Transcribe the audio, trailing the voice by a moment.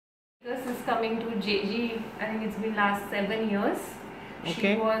This is coming to JG. I think it's been last 7 years.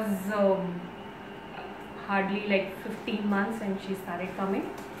 Okay. She was hardly like 15 months when she started coming,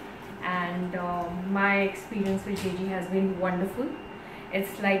 and my experience with JG has been wonderful.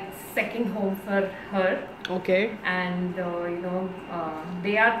 It's like second home for her. Okay. And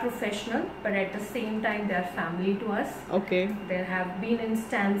they are professional, but at the same time they are family to us. Okay. There have been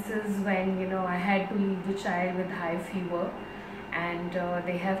instances when I had to leave the child with high fever, and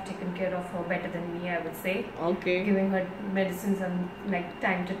they have taken care of her better than me, I would say. Okay. Giving her medicines on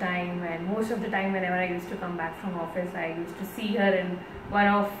time to time, and most of the time whenever I used to come back from office, I used to see her in one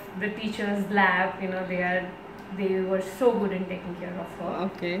of the teachers' lab. They were so good in taking care of her.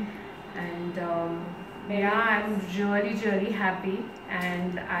 Okay. And I'm really happy,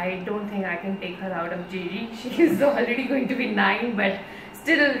 and I don't think I can take her out of JG. She is already going to be 9, but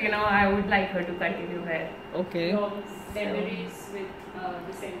still, I would like her to continue here. Okay. Your memories with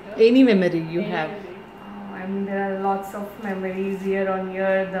the center? Any memory you have? Memory? There are lots of memories year on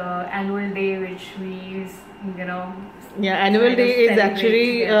year. The annual day, which we Yeah, annual day is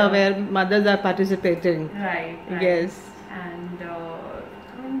actually together. where mothers are participating. Right. Yes. And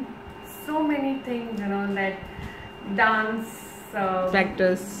so many things, that dance,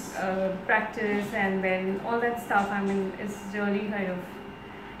 Practice. practice, and then all that stuff. It's really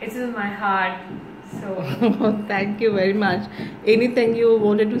it's in my heart. So Thank you very much. Anything you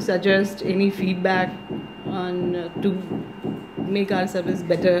wanted to suggest? Any feedback on to make our service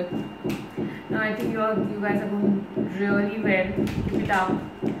better? no, I think you guys are doing really well. Keep it up.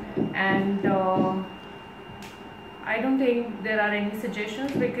 And I don't think there are any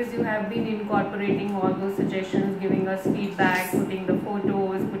suggestions, because you have been incorporating all those suggestions, giving us feedback, putting the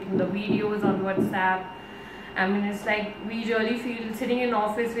photos, putting the videos on WhatsApp. It's like we really feel, sitting in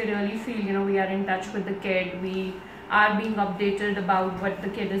office, we really feel, we are in touch with the kid. We are being updated about what the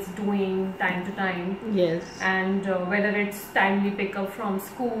kid is doing time to time. Yes. And whether it's timely pickup from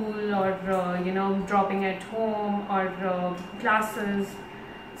school, or dropping at home, or classes.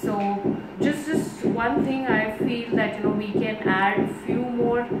 So just one thing, I feel that we can add few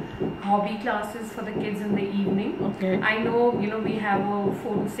more hobby classes for the kids in the evening. Okay. I know we have a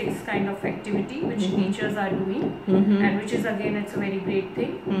 4 to 6 kind of activity which teachers are doing, and which is, again, it's a very great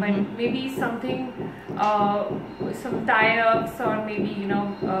thing. But maybe something, some tie-ups, or maybe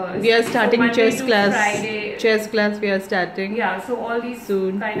We are starting Monday chess to class. Friday. Chess class we are starting. Yeah, so all these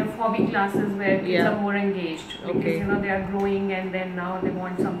Soon. kind of hobby classes where kids Yeah. are more engaged, because Okay. they are growing, and then now they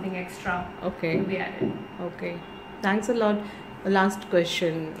want something extra Okay. to be added. Okay. Thanks a lot. Last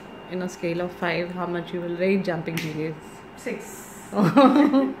question. In a scale of 5, how much you will rate Jumping Genius? 6.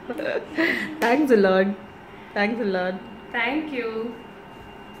 Thanks a lot. Thanks a lot. Thank you.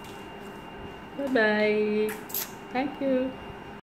 Bye bye. Thank you.